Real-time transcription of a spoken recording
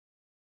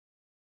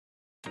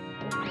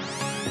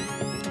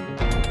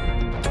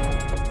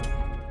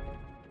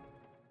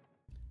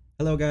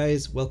Hello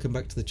guys, welcome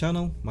back to the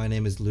channel. My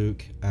name is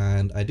Luke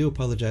and I do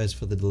apologize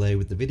for the delay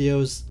with the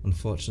videos.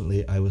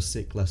 Unfortunately, I was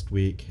sick last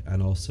week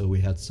and also we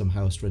had some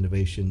house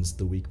renovations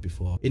the week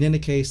before. In any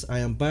case, I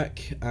am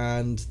back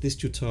and this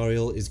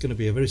tutorial is going to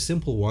be a very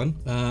simple one.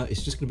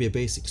 It's just going to be a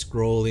basic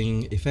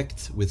scrolling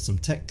effect with some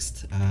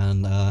text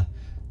and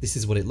this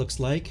is what it looks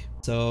like.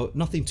 So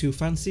nothing too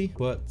fancy,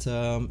 but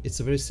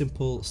it's a very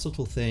simple,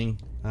 subtle thing.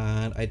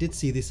 And I did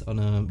see this on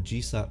a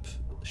GSAP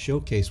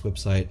showcase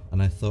website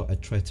and I thought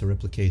I'd try to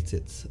replicate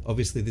it.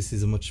 Obviously this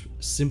is a much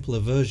simpler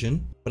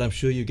version, but I'm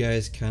sure you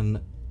guys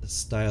can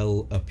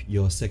style up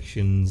your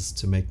sections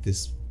to make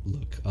this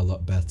look a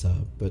lot better.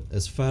 But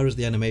as far as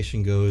the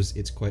animation goes,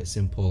 it's quite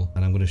simple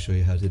and I'm going to show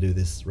you how to do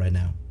this right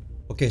now.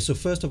 Okay, so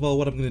first of all,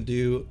 what I'm going to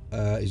do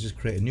is just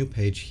create a new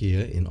page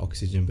here in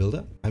Oxygen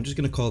Builder. I'm just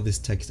going to call this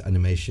text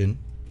animation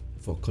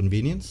for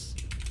convenience.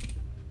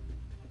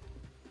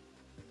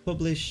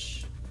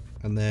 Publish.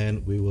 And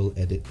then we will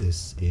edit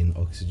this in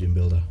Oxygen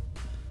Builder.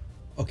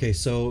 Okay,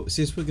 so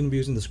since we're going to be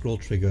using the scroll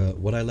trigger,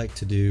 what I like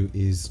to do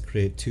is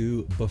create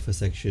two buffer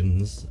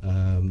sections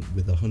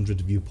with 100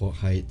 viewport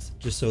height,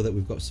 just so that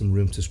we've got some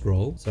room to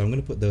scroll. So I'm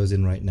going to put those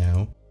in right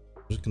now.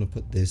 I'm just going to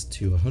put this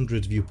to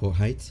 100 viewport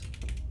height.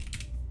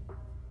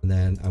 And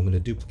then I'm going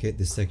to duplicate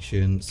this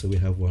section so we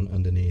have one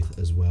underneath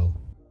as well.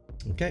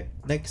 Okay,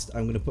 next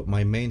I'm going to put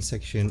my main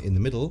section in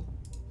the middle.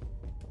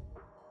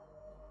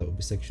 That will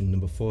be section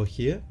number 4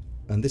 here.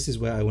 And this is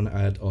where I want to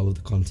add all of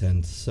the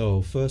content.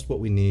 So first what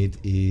we need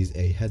is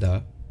a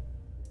header.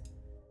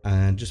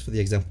 And just for the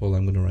example,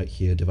 I'm going to write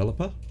here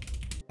developer.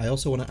 I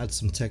also want to add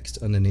some text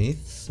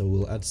underneath. So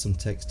we'll add some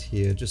text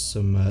here, just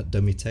some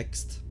dummy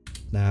text.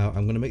 Now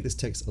I'm going to make this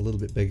text a little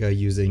bit bigger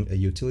using a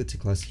utility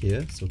class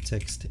here. So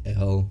text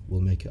L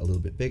will make it a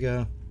little bit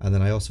bigger. And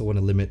then I also want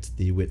to limit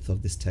the width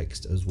of this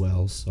text as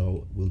well.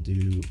 So we'll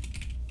do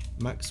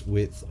max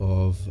width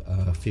of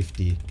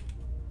 50.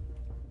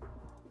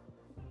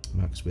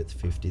 Max width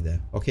 50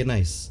 there. Okay,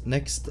 nice.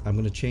 Next, I'm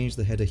going to change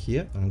the header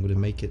here. I'm going to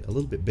make it a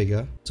little bit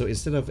bigger. So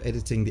instead of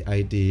editing the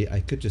ID,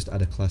 I could just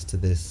add a class to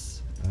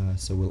this.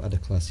 So we'll add a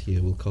class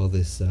here. We'll call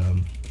this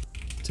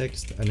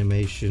text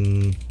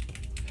animation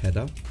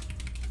header.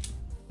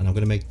 And I'm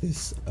going to make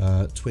this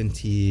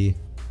 20M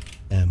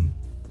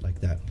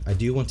like that. I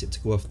do want it to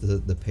go off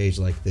the page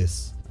like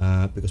this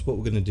because what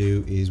we're going to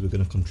do is we're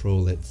going to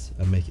control it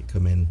and make it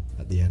come in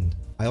at the end.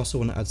 I also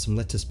want to add some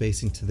letter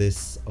spacing to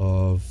this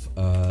of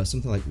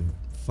something like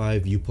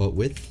 5 viewport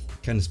width,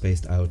 kind of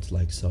spaced out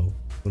like so.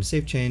 I'm going to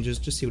save changes,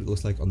 just see what it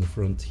looks like on the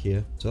front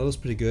here. So that looks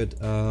pretty good.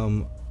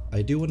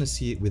 I do want to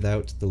see it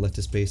without the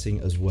letter spacing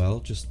as well,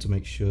 just to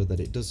make sure that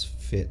it does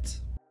fit.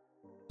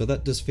 So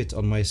that does fit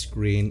on my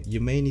screen.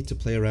 You may need to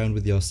play around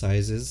with your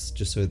sizes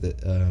just so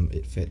that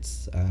it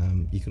fits.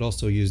 You could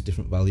also use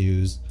different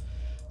values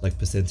like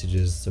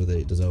percentages so that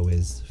it does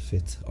always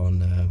fit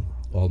on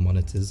all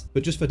monitors.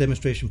 But just for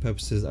demonstration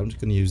purposes, I'm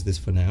just going to use this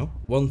for now.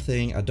 One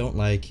thing I don't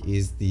like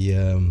is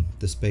the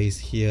space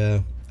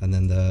here, and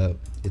then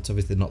it's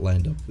obviously not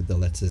lined up with the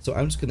letters. So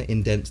I'm just going to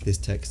indent this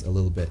text a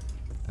little bit,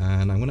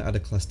 and I'm going to add a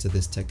class to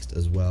this text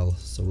as well.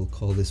 So we'll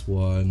call this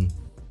one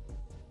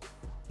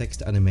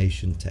text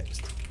animation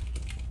text.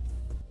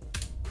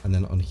 And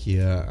then on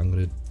here, I'm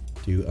going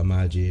to do a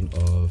margin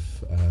of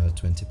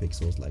 20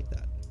 pixels like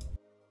that.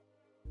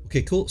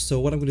 Okay, cool. So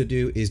what I'm going to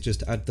do is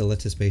just add the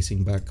letter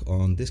spacing back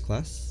on this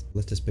class.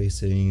 Letter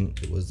spacing,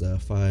 it was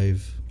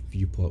 5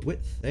 viewport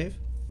width, save.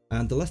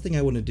 And the last thing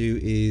I want to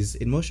do is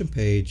in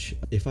Motion.page,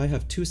 if I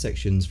have 2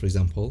 sections, for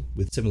example,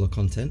 with similar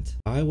content,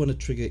 I want to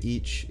trigger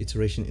each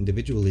iteration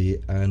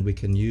individually and we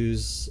can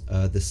use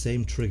the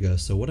same trigger.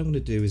 So what I'm going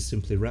to do is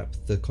simply wrap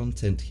the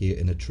content here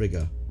in a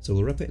trigger. So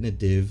we'll wrap it in a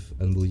div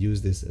and we'll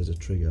use this as a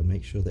trigger.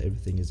 Make sure that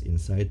everything is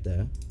inside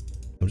there.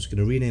 I'm just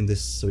going to rename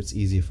this so it's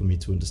easier for me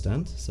to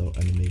understand. So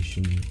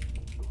animation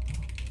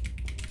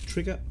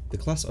trigger. The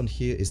class on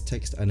here is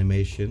text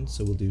animation.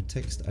 So we'll do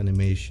text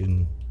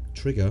animation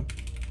trigger.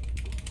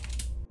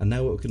 And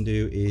now what we can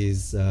do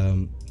is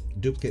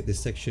duplicate this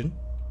section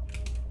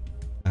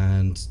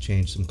and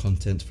change some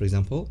content, for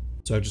example.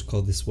 So I've just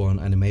called this one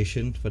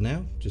animation for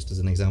now, just as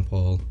an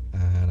example.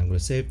 And I'm going to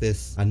save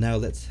this. And now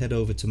let's head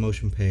over to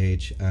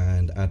Motion.page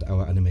and add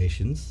our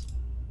animations.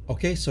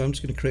 Okay, so I'm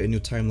just going to create a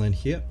new timeline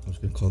here. I'm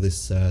just going to call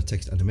this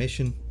text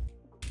animation.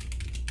 I'm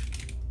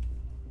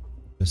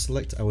going to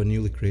select our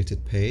newly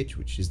created page,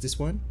 which is this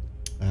one.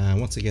 And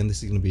once again,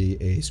 this is going to be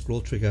a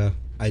scroll trigger.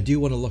 I do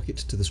want to lock it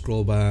to the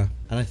scroll bar.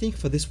 And I think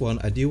for this one,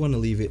 I do want to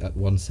leave it at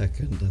 1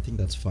 second. I think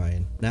that's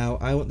fine. Now,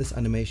 I want this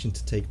animation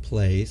to take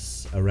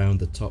place around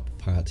the top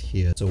part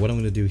here. So what I'm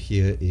going to do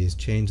here is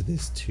change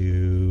this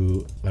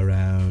to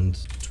around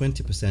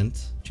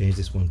 20%. Change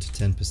this one to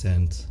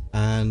 10%.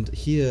 And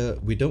here,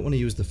 we don't want to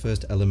use the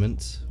first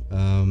element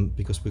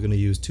because we're going to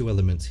use 2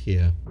 elements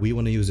here. We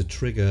want to use a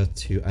trigger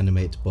to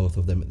animate both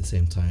of them at the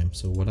same time.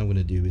 So what I'm going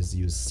to do is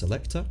use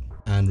selector.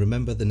 And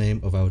remember the name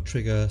of our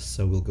trigger,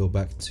 so we'll go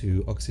back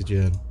to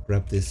Oxygen,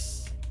 grab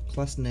this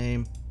class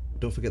name,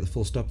 don't forget the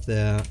full stop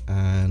there,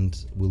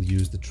 and we'll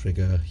use the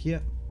trigger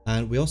here.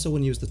 And we also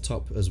want to use the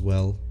top as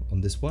well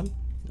on this one.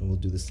 and we'll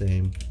do the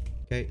same.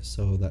 Okay,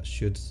 so that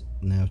should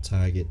now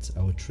target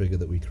our trigger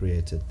that we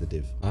created, the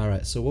div.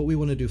 Alright, so what we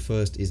want to do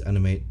first is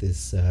animate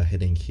this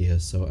heading here.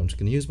 So I'm just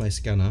going to use my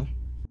scanner,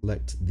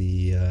 select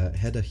the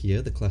header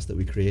here, the class that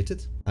we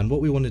created. And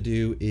what we want to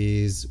do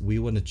is we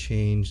want to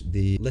change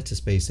the letter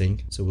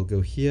spacing. So we'll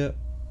go here,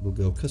 we'll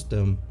go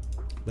custom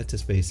letter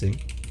spacing.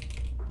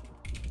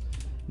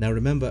 Now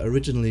remember,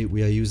 originally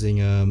we are using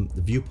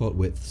the viewport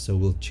width, so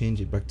we'll change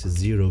it back to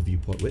 0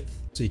 viewport width.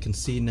 So you can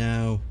see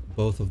now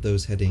both of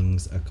those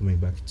headings are coming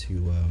back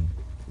to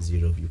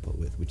 0 viewport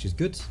width, which is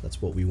good.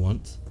 That's what we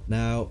want.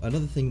 Now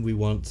another thing we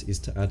want is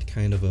to add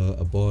kind of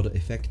a border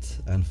effect,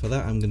 and for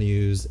that I'm going to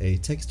use a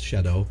text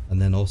shadow, and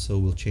then also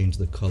we'll change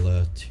the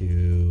color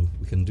to,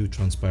 we can do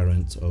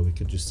transparent, or we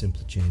could just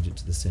simply change it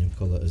to the same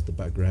color as the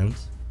background,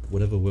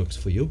 whatever works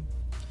for you.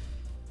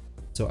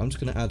 So I'm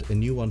just going to add a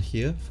new one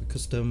here for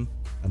custom,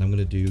 and I'm going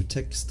to do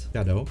text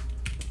shadow.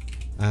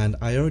 And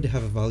I already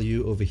have a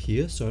value over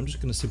here, so I'm just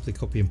going to simply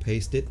copy and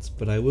paste it,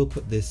 but I will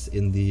put this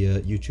in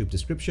the YouTube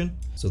description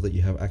so that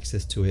you have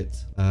access to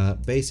it.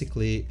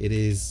 Basically, it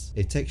is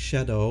a text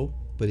shadow,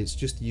 but it's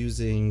just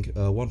using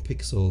 1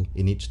 pixel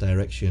in each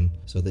direction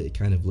so that it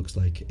kind of looks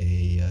like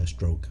a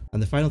stroke.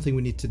 And the final thing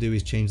we need to do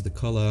is change the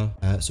color.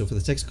 So for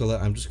the text color,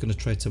 I'm just going to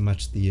try to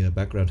match the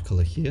background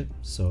color here.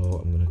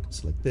 So I'm going to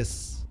select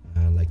this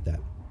like that.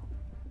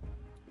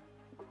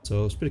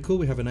 So it's pretty cool.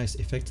 We have a nice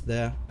effect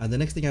there. And the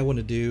next thing I want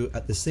to do,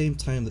 at the same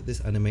time that this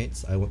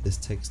animates, I want this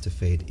text to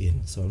fade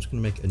in. So I'm just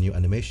going to make a new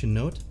animation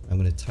node. I'm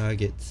going to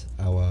target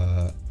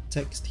our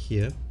text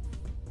here,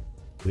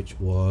 which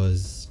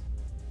was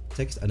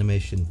text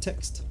animation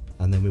text.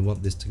 And then we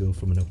want this to go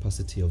from an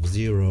opacity of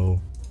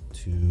 0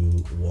 to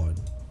 1.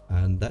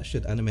 And that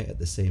should animate at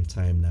the same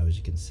time now, as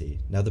you can see.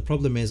 Now the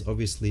problem is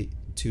obviously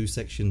 2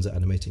 sections are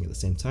animating at the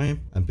same time,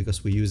 and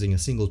because we're using a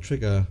single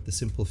trigger, the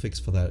simple fix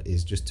for that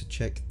is just to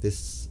check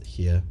this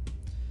here.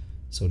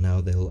 So now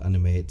they'll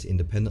animate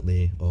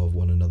independently of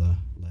one another,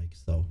 like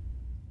so.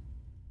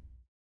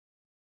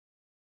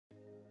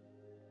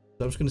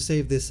 So I'm just going to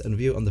save this and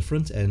view it on the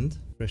front end,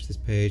 refresh this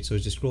page. So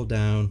as you scroll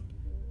down,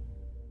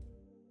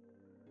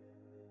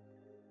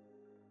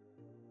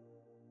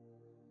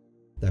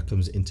 that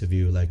comes into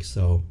view like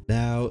so.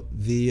 Now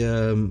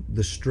the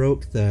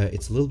stroke there,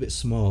 it's a little bit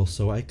small,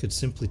 so I could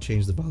simply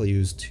change the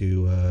values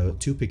to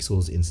 2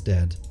 pixels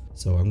instead.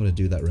 So I'm going to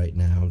do that right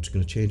now. I'm just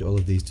going to change all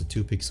of these to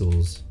 2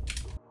 pixels.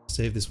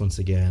 Save this once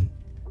again.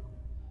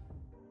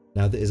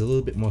 Now that is a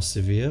little bit more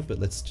severe, but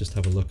let's just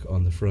have a look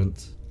on the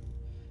front.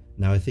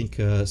 Now I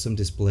think some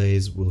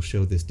displays will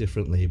show this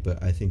differently,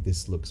 but I think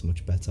this looks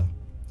much better.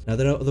 Now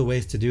there are other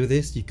ways to do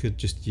this. You could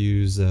just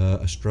use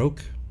a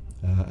stroke.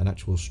 An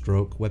actual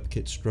stroke,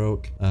 WebKit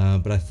stroke,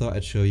 but I thought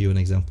I'd show you an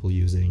example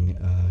using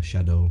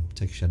shadow,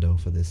 text shadow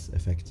for this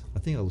effect. I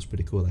think that looks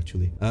pretty cool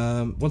actually.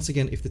 Once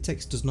again, if the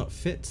text does not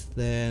fit,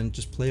 then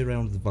just play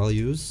around with the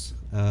values.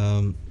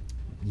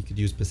 You could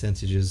use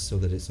percentages so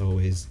that it's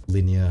always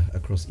linear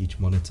across each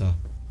monitor.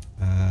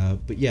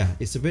 But yeah,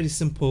 it's a very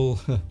simple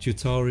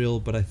tutorial,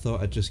 but I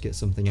thought I'd just get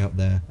something out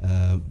there,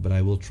 but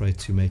I will try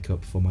to make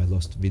up for my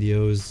lost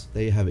videos.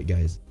 There you have it,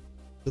 guys.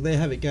 So there you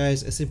have it,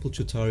 guys, a simple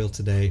tutorial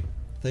today.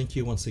 Thank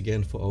you once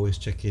again for always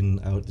checking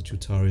out the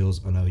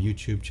tutorials on our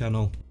YouTube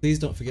channel. Please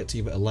don't forget to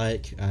give it a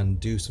like and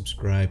do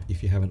subscribe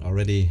if you haven't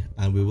already,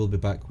 and we will be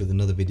back with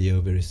another video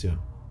very soon.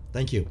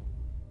 Thank you.